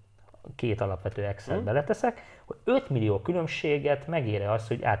 15, 2 alapvető Excel beleteszek, hogy 5 millió különbséget megéri az,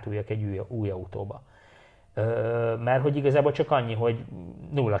 hogy átuljak egy új autóba. Mert hogy igazából csak annyi, hogy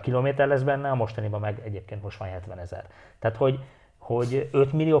 0 kilométer lesz benne, a mostaniban meg egyébként most van 70 000. Tehát, hogy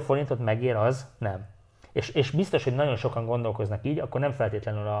 5 millió forintot megér, az nem. És biztos, hogy nagyon sokan gondolkoznak így, akkor nem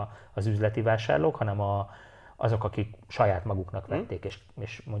feltétlenül az üzleti vásárlók, hanem azok, akik saját maguknak vették,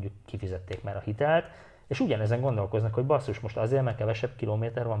 és mondjuk kifizették már a hitelt, és ugyanezen gondolkoznak, hogy basszus, most azért, mert kevesebb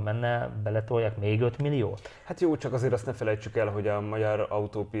kilométer van benne, beletolják még 5 milliót? Hát jó, csak azért azt ne felejtsük el, hogy a magyar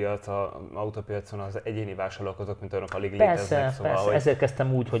autópiacon az egyéni vásárlók azok, mint olyanok alig léteznek. Szóval, persze, ezért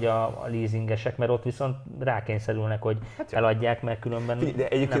kezdtem úgy, hogy a leasingesek, mert ott viszont rákényszerülnek, hogy hát eladják, mert különben de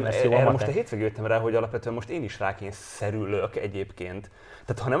nem lesz jó a most a hétvégén jöttem rá, hogy alapvetően most én is rákényszerülök egyébként.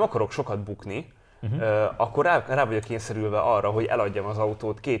 Tehát ha nem akarok sokat bukni, akkor rá vagyok kényszerülve arra, hogy eladjam az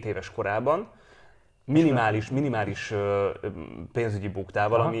autót 2 éves korában, minimális pénzügyi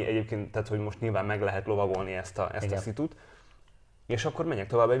buktával, ami egyébként, tehát hogy most nyilván meg lehet lovagolni ezt a szitut, és akkor menjek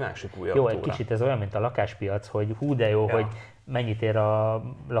tovább egy másik új autóra. Jó, egy kicsit ez olyan, mint a lakáspiac, hogy hú de jó, hogy mennyit ér a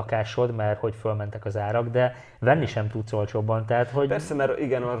lakásod, mert hogy fölmentek az árak, de venni sem tudsz olcsóbban, tehát hogy... Persze, mert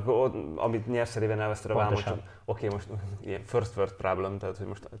igen, amit nyerszerében elveszted a vámot, oké, most ilyen first world problem, tehát hogy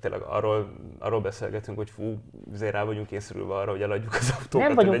most tényleg arról beszélgetünk, hogy azért rá vagyunk kényszerülve arra, hogy eladjuk az autókat.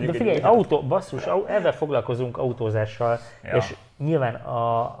 Nem vagyunk, de figyelj, basszus, ezzel foglalkozunk autózással, és nyilván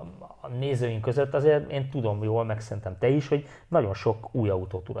a nézőink között azért én tudom jól, meg szerintem te is, hogy nagyon sok új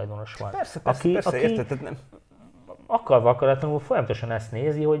autótulajdonos van. Persze, érted, nem. Akarva akaratlanul folyamatosan ezt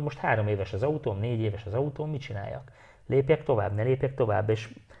nézi, hogy most 3 éves az autóm, 4 éves az autóm, mit csináljak? Lépjek tovább, ne lépjek tovább, és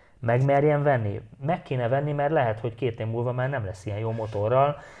megmerjen venni? Meg kéne venni, mert lehet, hogy 2 év múlva már nem lesz ilyen jó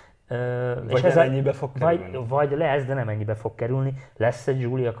motorral, Vagy nem ennyibe fog kerülni. Vagy lesz, de nem ennyibe fog kerülni. Lesz egy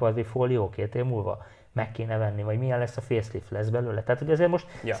Giulia Quadrifoglio 2 év múlva? Meg kéne venni, vagy milyen lesz a facelift, lesz belőle. Tehát ugye ezért most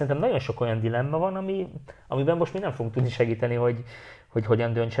szerintem nagyon sok olyan dilemma van, amiben most mi nem fogunk tudni segíteni, hogy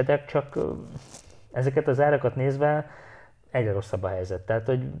hogyan döntsetek, csak ezeket az árakat nézve egyre rosszabb a helyzet. Tehát,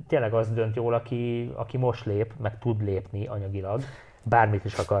 hogy tényleg az dönt jól, aki most lép, meg tud lépni anyagilag, bármit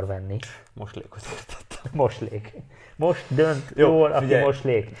is akar venni. Most lékot értettem. Most lék. Most dönt jól, aki most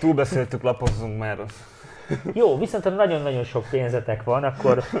lék. Túlbeszéltük, lapozzunk már. Jó, viszont ha nagyon-nagyon sok pénzetek van,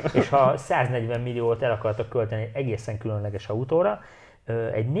 akkor, és ha 140 milliót el akartak költeni egy egészen különleges autóra,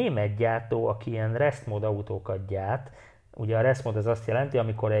 egy német gyártó, aki ilyen restmod autókat gyárt, ugye a restmod az azt jelenti,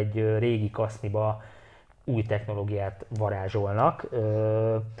 amikor egy régi kaszniba új technológiát varázsolnak.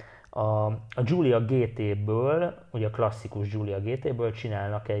 A Giulia GT-ből, ugye a klasszikus Giulia GT-ből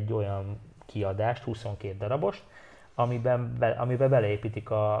csinálnak egy olyan kiadást, 22 darabost, amiben beleépítik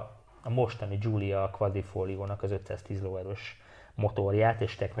a mostani Giulia Quadrifoglio-nak az 510 lóerős motorját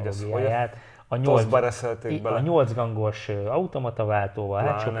és technológiáját. A 8 gangos automataváltóval,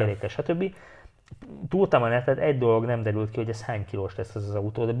 hátsó kerékes, stb. Túltam a netet, egy dolog nem derült ki, hogy ez hány kilós lesz az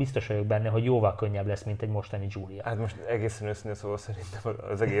autó, de biztos vagyok benne, hogy jóval könnyebb lesz, mint egy mostani Giulia. Hát most egészen őszintén szóval szerintem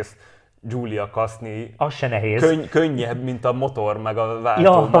az egész Giulia kaszni az se nehéz. Könnyebb, mint a motor, meg a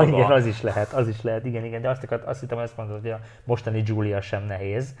váltó maga. Igen, az is lehet, igen, de azt hittem, azt mondod, hogy a mostani Giulia sem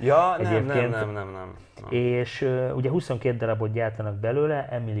nehéz. Ja, nem. És ugye 22 darabot gyártanak belőle,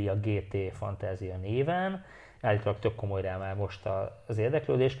 Emilia GT Fantasia néven, állítólag tök komoly rá már most az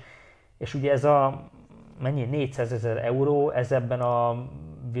érdeklődés. És ugye ez a 400 000 euró, ez ebben a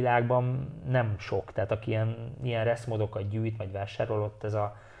világban nem sok. Tehát aki ilyen reszmodokat gyűjt, vagy vásárol, ott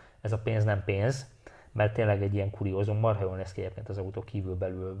ez a pénz nem pénz, mert tényleg egy ilyen kuriózum, marha jól néz ki egyébként az autó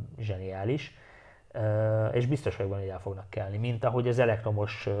kívülbelül zseniális. És biztos vagyok benne, hogy el fognak kelni, mint ahogy az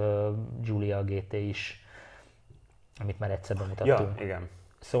elektromos Giulia GT is, amit már egyszer bemutattunk. Ja, igen.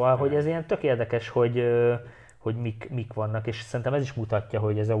 Szóval, hogy ez ilyen tök érdekes, hogy mik vannak, és szerintem ez is mutatja,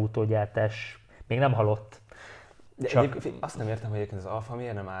 hogy az autógyártás még nem halott. Csak... Azt nem értem, hogy egyébként az Alfa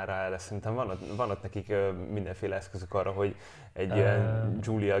miért nem áll rá, de szerintem van ott nekik mindenféle eszközük arra, hogy egy ilyen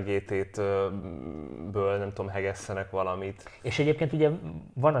Giulia GT-ből nem tudom, hegesszenek valamit. És egyébként ugye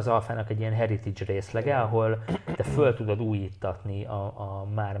van az Alfának egy ilyen heritage részlege, ahol te föl tudod újítatni a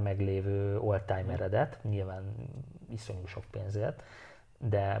már meglévő oldtimeredet, nyilván iszonyú sok pénzért,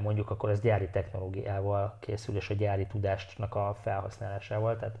 de mondjuk akkor ez gyári technológiával készül, és a gyári tudásnak a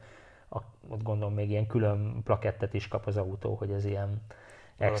felhasználásával, tehát ott gondolom még ilyen külön plakettet is kap az autó, hogy ez ilyen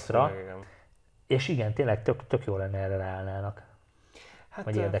extra. És igen, tényleg tök jó lenne erre ráállnának. Hát,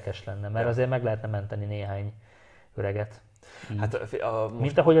 vagy érdekes lenne, mert azért meg lehetne menteni néhány öreget. Hát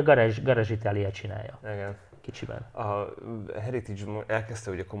mint ahogy a Garage Italia csinálja. Igen. Kicsiben. A Heritage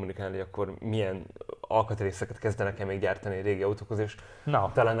elkezdte ugye kommunikálni, akkor milyen alkatrészeket kezdenek el még gyártani régi autókhoz, és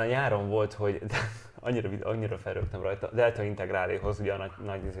talán a nyáron volt, hogy annyira felrögtem rajta, Delta Integráléhoz, ugye a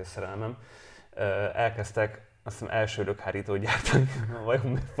nagy szerelmem, elkezdtek azt hiszem első röghárítót gyártani, vajon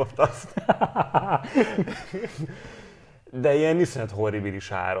miért pont azt? De ilyen iszonyat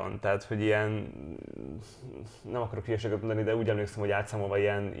horribilis áron, tehát hogy ilyen, nem akarok hülyeséget mondani, de úgy emlékszem, hogy átszámolva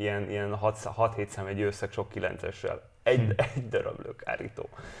ilyen 6-7 szám egy összeg sok 9-essel. Egy darab lökhárító.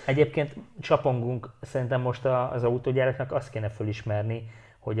 Egyébként csapongunk, szerintem most az autógyáraknak azt kéne fölismerni,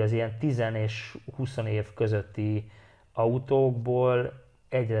 hogy az ilyen 10 és 20 év közötti autókból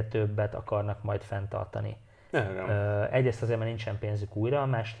egyre többet akarnak majd fenntartani. Egyrészt azért, mert nincsen pénzük újra,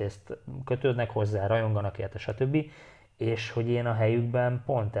 másrészt kötődnek hozzá, rajonganak érte, stb. És hogy én a helyükben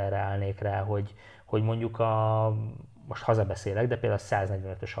pont erre állnék rá, hogy mondjuk most hazabeszélek, de például a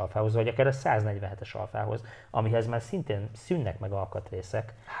 145-ös Alfához, vagy akár a 147-es Alfához, amihez már szintén szűnnek meg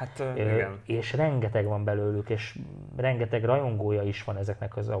alkatrészek. Hát igen. És rengeteg van belőlük, és rengeteg rajongója is van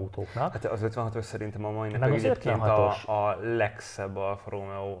ezeknek az autóknak. Hát az 56-os szerintem a mai napig egyébként a legszebb Alfa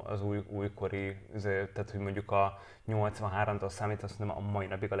Romeo az újkori, tehát hogy mondjuk a 83-tól számít, azt nem a mai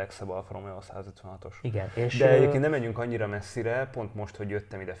napig a legszebb Alfa Romeo 156-os. Igen. És de egyébként nem menjünk annyira messzire, pont most, hogy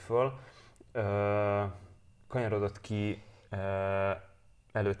jöttem ide föl, kanyarodott ki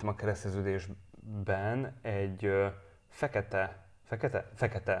előttem a kereszteződésben egy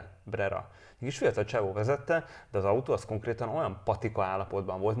fekete Brera. Egy kis fiatal csávó vezette, de az autó az konkrétan olyan patika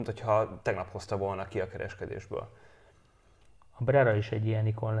állapotban volt, mint hogyha tegnap hozta volna ki a kereskedésből. A Brera is egy ilyen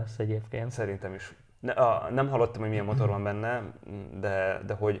ikon lesz egyébként. Szerintem is. Nem hallottam, hogy milyen motor van benne,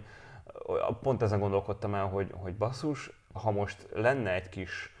 de hogy pont ezen gondolkodtam el, hogy basszus, ha most lenne egy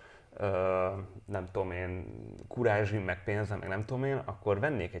kis nem tudom én, kurázsim, meg pénzem, meg nem tudom én, akkor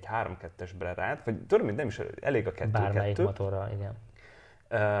vennék egy 3.2-es Brerát, vagy tudom, nem is elég a 2.2. Bármelyik motorral, igen.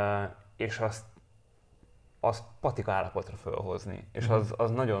 és azt patika állapotra fölhozni. És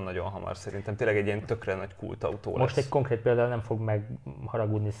az nagyon-nagyon hamar szerintem tényleg egy ilyen tökre nagy kultautó lesz. Most egy konkrét például nem fog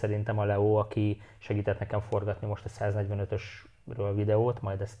megharagudni szerintem a Leo, aki segített nekem forgatni most a 145-ösről videót,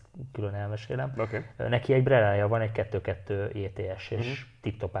 majd ezt külön elmesélem. Okay. Neki egy Brerája van, egy 2.2 ETS és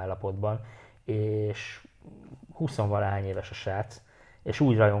tip-top állapotban, és 20-valahány éves a srác, és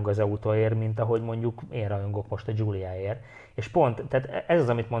úgy rajong az autóért, mint ahogy mondjuk én rajongok most a Giuliáért. És pont, tehát ez az,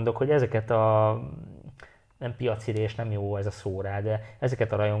 amit mondok, hogy ezeket a nem piacirés, nem jó ez a szó rá, de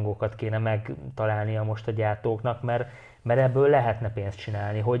ezeket a rajongókat kéne megtalálnia most a gyártóknak, mert ebből lehetne pénzt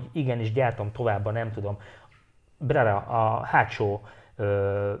csinálni, hogy igenis gyártom tovább, nem tudom. Brera, a hátsó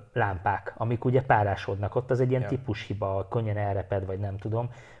lámpák, amik ugye párásodnak, ott az egy ilyen típushiba, könnyen elreped, vagy nem tudom,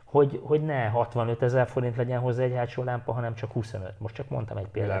 hogy ne 65 000 forint legyen hozzá egy hátsó lámpa, hanem csak 25. Most csak mondtam egy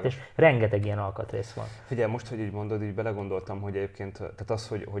példát, Világos. és rengeteg ilyen alkatrész van. Figyelj, most, hogy így mondod, így belegondoltam, hogy egyébként, tehát az,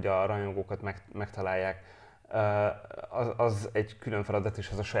 hogy a rajongókat megtalálják, az egy külön feladat, és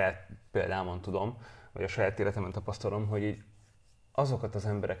ez a saját példámon tudom, vagy a saját életemben tapasztalom, hogy így azokat az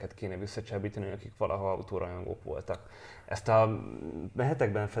embereket kéne visszacsábítani, akik valaha autórajongók voltak. Ezt a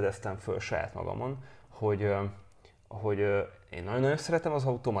hetekben fedeztem föl saját magamon, hogy én nagyon-nagyon szeretem az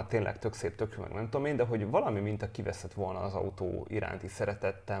autómat, tényleg tök szép, tök jó, meg nem tudom én, de hogy valami minta kiveszett volna az autó iránti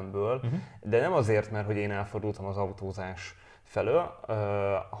szeretetemből, de nem azért, mert hogy én elfordultam az autózás felől,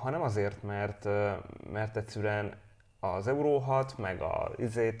 hanem azért, mert egyszerűen az Euro 6, meg a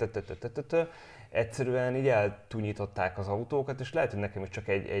egyszerűen így eltúnyították az autókat, és lehet, hogy nekem is csak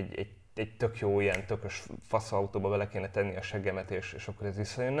egy tök jó, ilyen tökös faszautóba bele kéne tenni a seggemet, és akkor ez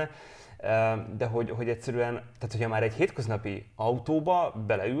visszajönne. De hogy egyszerűen, tehát hogyha már egy hétköznapi autóba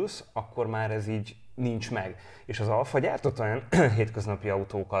beleülsz, akkor már ez így nincs meg. És az Alfa gyártott olyan hétköznapi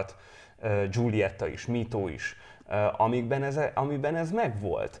autókat, Giulietta is, Mito is, amiben ez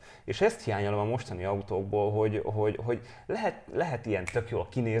megvolt. És ezt hiányolom a mostani autókból, hogy lehet ilyen tök jól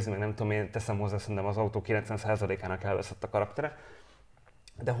kinézni, meg nem tudom, én teszem hozzá, szerintem az autó 90%-ának elveszett a karaktere,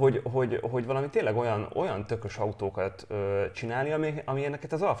 de hogy valami tényleg olyan tökös autókat csinálni, ami ennek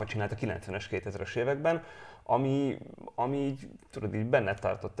az Alfa csinált a 90-es, 2000-es években, ami így, tudod, így benne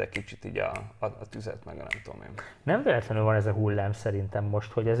tartott egy kicsit így a tüzet, meg a nem tudom én. Nem véletlenül van ez a hullám szerintem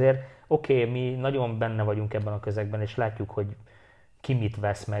most, hogy azért mi nagyon benne vagyunk ebben a közegben, és látjuk, hogy ki mit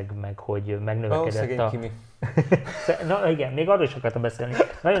vesz, meg hogy megnövekedett a... Kimi. Na igen, még arról is akartam beszélni.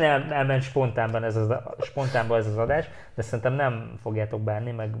 Nagyon elment spontánban ez az adás, de szerintem nem fogjátok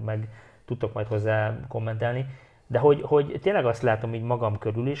bánni, meg tudtok majd hozzá kommentelni. De hogy tényleg azt látom így magam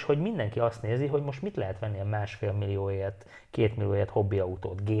körül is, hogy mindenki azt nézi, hogy most mit lehet venni a 1,5 millióért, 2 millióért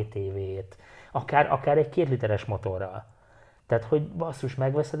hobbiautót, GTV-t, akár egy 2 literes motorral. Tehát, hogy basszus,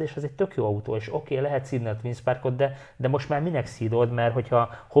 megveszed, és ez egy tök jó autó, és lehet szídni a Twin Sparkot, de most már minek szídod, mert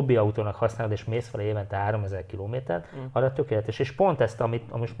hogyha hobbiautónak használod, és mész vele évente 3000 kilométert, arra tökéletes. És pont ezt,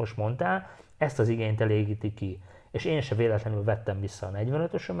 amit most mondtál, ezt az igényt elégíti ki. És én sem véletlenül vettem vissza a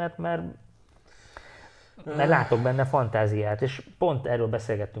 45-ösömet, mert látok benne fantáziát, és pont erről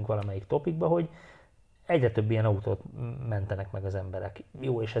beszélgettünk valamelyik topikban, hogy egyre több ilyen autót mentenek meg az emberek.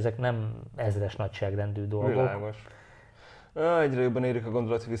 Jó, és ezek nem ezres nagyságrendű dolgok. Világos. Egyre jobban érik a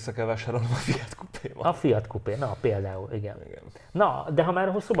gondolat, hogy vissza kell vásárolnom a Fiat Coupé-mat. A Fiat Coupé, na például, igen. Na, de ha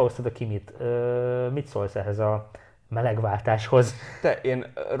már szóba hoztad a Kimit, mit szólsz ehhez a melegváltáshoz? Én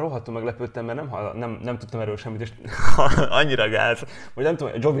rohadtul meglepődtem, mert nem tudtam erről semmit, és annyira gáz, hogy nem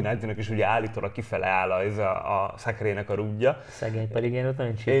tudom, a Giovinazzinak is ugye állítólag kifele áll a szekrének a rúdja. Szegény, pedig én ott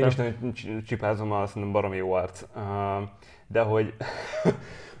nagyon csípem. Én is nagyon csipázom, azt mondom, baromi jó arc. De hogy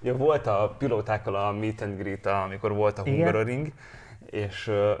ugye volt a pilótákkal a meet and greet, amikor volt a Hungaroring,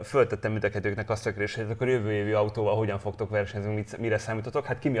 és föltettem mind a kettőknek azt a kérdést, hogy akkor jövő évi autóval hogyan fogtok versenyezni, mire számítotok?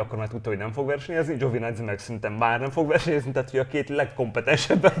 Hát Kimi akkor már tudta, hogy nem fog versenyezni, Giovinazzi meg szerintem már nem fog versenyezni, tehát hogy a két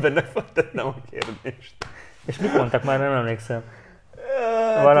legkompetensebb embernek föltettem a kérdést. És mit mondtak, már nem emlékszem.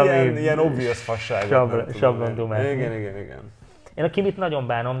 Valami ilyen obvious fasságot. Sablondumát. Igen. Én a Kimit nagyon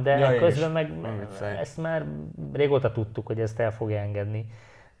bánom, de közben meg viccelj. ezt már régóta tudtuk, hogy ezt el fogja engedni.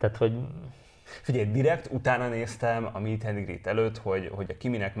 Tehát, hogy... Figyelj, direkt utána néztem a meet and greet előtt, hogy a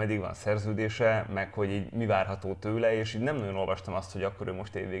Kiminek meddig van szerződése, meg hogy így mi várható tőle, és így nem nagyon olvastam azt, hogy akkor ő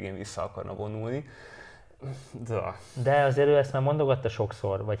most évvégén vissza akarna vonulni. De azért ő ezt már mondogatta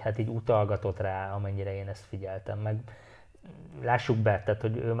sokszor, vagy hát így utalgatott rá, amennyire én ezt figyeltem, meg lássuk be, tehát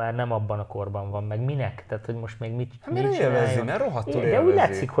hogy ő már nem abban a korban van, meg minek, tehát hogy most még mit élvezi, mert rohadtul élvezi. De úgy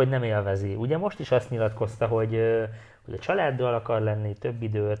látszik, hogy nem élvezi. Ugye most is azt nyilatkozta, hogy a családdal akar lenni, több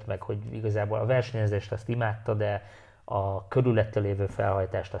időt, meg hogy igazából a versenyezést azt imádta, de a körülötte lévő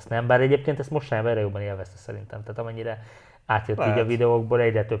felhajtást azt nem. Bár egyébként ezt mostanában erre jobban élvezte szerintem. Tehát amennyire átjött Lehet. így a videókból,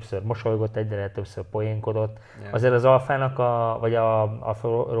 egyre többször mosolygott, egyre többször poénkodott. Yeah. Azért az Alfának, vagy a Alfa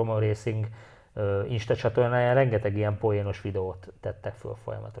Romeo Racing Insta csatornáján rengeteg ilyen poénos videót tettek föl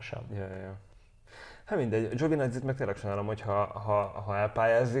folyamatosan. Ja. Hát mindegy, Giovinazzi-t meg tényleg sajnálom, hogy ha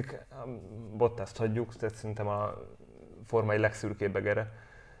elpályázik, Bottaszt hagyjuk, tehát szerintem a formai legszürkébb egere.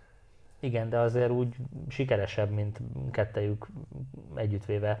 Igen, de azért úgy sikeresebb, mint kettejük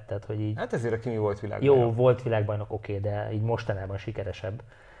együttvéve, tehát hogy így... Hát ezért a Kimi volt világbajnok. Jó, volt világbajnok, oké, de így mostanában sikeresebb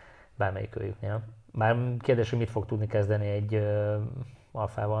bármelyik őjüknél. Bár kérdés, hogy mit fog tudni kezdeni egy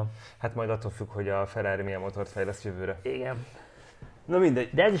Alfával. Hát majd attól függ, hogy a Ferrari milyen motort fejleszt jövőre. Igen. Na mindegy.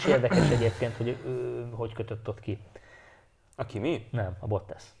 De ez is érdekes egyébként, hogy ő hogy kötött ott ki. A Kimi? Nem, a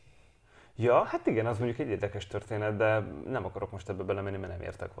Bottas. Ja, hát igen, az mondjuk egy érdekes történet, de nem akarok most ebbe belemenni, mert nem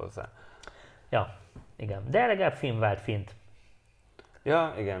értek hozzá. Ja, igen. De legalább film vált fint.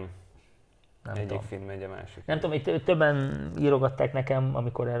 Ja, igen. Nem Egyik tudom. film megy a másik. Nem tudom, itt többen írogatták nekem,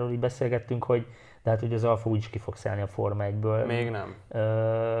 amikor erről így beszélgettünk, hogy de hát ugye az Alfa úgyis ki fog szállni a Forma 1-ből. Még nem.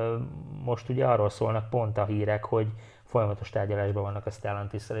 Most ugye arról szólnak pont a hírek, hogy folyamatos tárgyalásban vannak a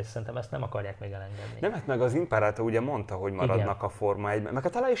Stellantis-szel, és szerintem ezt nem akarják még elengedni. Nem, hát meg az Imparato ugye mondta, hogy maradnak Igen. a Forma 1-ben. Meg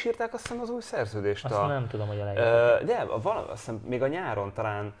hát alá is írták azt hiszem az új szerződést. Azt nem tudom, hogy aláírták. De azt hiszem még a nyáron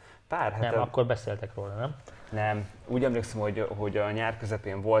talán pár hete. Nem, akkor beszéltek róla, nem? Nem. Úgy emlékszem, hogy a nyár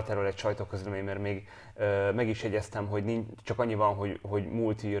közepén volt erről egy sajtóközlemény, mert még meg is jegyeztem, hogy csak annyi van, hogy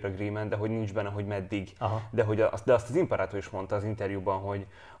multi-year agreement, de hogy nincs benne, hogy meddig. Aha. De azt az Imparato is mondta az interjúban,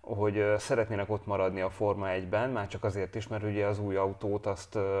 hogy szeretnének ott maradni a Forma 1-ben, már csak azért is, mert ugye az új autót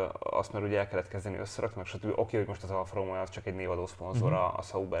azt már ugye el kellett kezdeni összerakni, meg stb. Oké, hogy most az Alfa Romeo az csak egy névadó szponzor a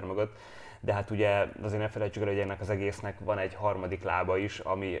Sauber mögött, de hát ugye azért ne felejtsük el, hogy ennek az egésznek van egy harmadik lába is,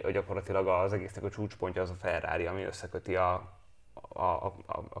 ami gyakorlatilag az egésznek a csúcspontja az a Ferrari, ami összeköti a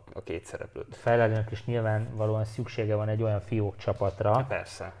két szereplőt. Ferrari-nak is nyilvánvalóan szüksége van egy olyan fiók csapatra,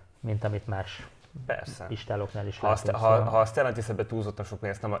 Persze. mint amit más Persze. istáloknál is Ha látunk. a Stellantis ebbe túlzottan sok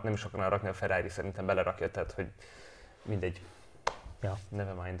pénzt nem is akarná rakni, a Ferrari szerintem belerakja, tehát hogy mindegy. Ja.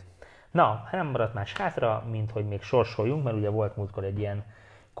 Never mind. Na, nem maradt más hátra, mint hogy még sorsoljunk, mert ugye volt múltkor egy ilyen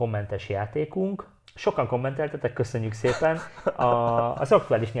kommentes játékunk. Sokan kommenteltetek, köszönjük szépen. Az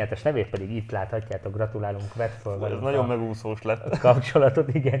aktuális nyertes nevét pedig itt láthatjátok, gratulálunk, vett föl velünk nagyon megúszós lett. a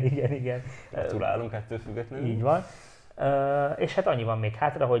kapcsolatot, igen. Gratulálunk ettől függetlenül. Így van. És hát annyi van még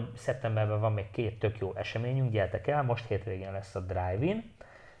hátra, hogy szeptemberben van még 2 tök jó eseményünk, gyertek el, most hétvégén lesz a Drive-In,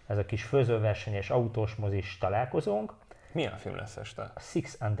 ez a kis főzőversenyes autós mozis találkozónk, Milyen film lesz este? a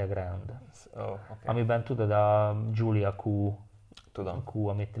Six Underground, Okay. amiben tudod a Julia Tudom. Q,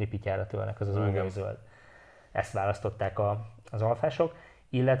 amit tripityára tölnek, az Igen. újra-zöld. Ezt választották az alfások,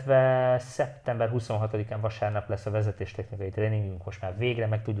 illetve szeptember 26-án vasárnap lesz a vezetéstechnikai tréningünk, most már végre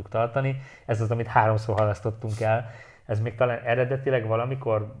meg tudjuk tartani. Ez az, amit 3-szor halasztottunk el. Ez még talán eredetileg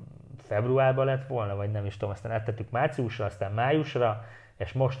valamikor februárban lett volna, vagy nem is tudom, aztán áttettük márciusra, aztán májusra,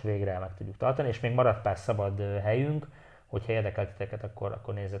 és most végre meg tudjuk tartani, és még maradt pár szabad helyünk, hogyha érdekel titeket,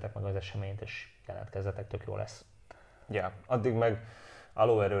 akkor nézzetek meg az eseményt, és jelentkezzetek, tök jó lesz. Ja, addig meg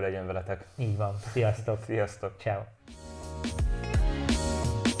alóerő legyen veletek. Így van. Sziasztok! Sziasztok! Ciao.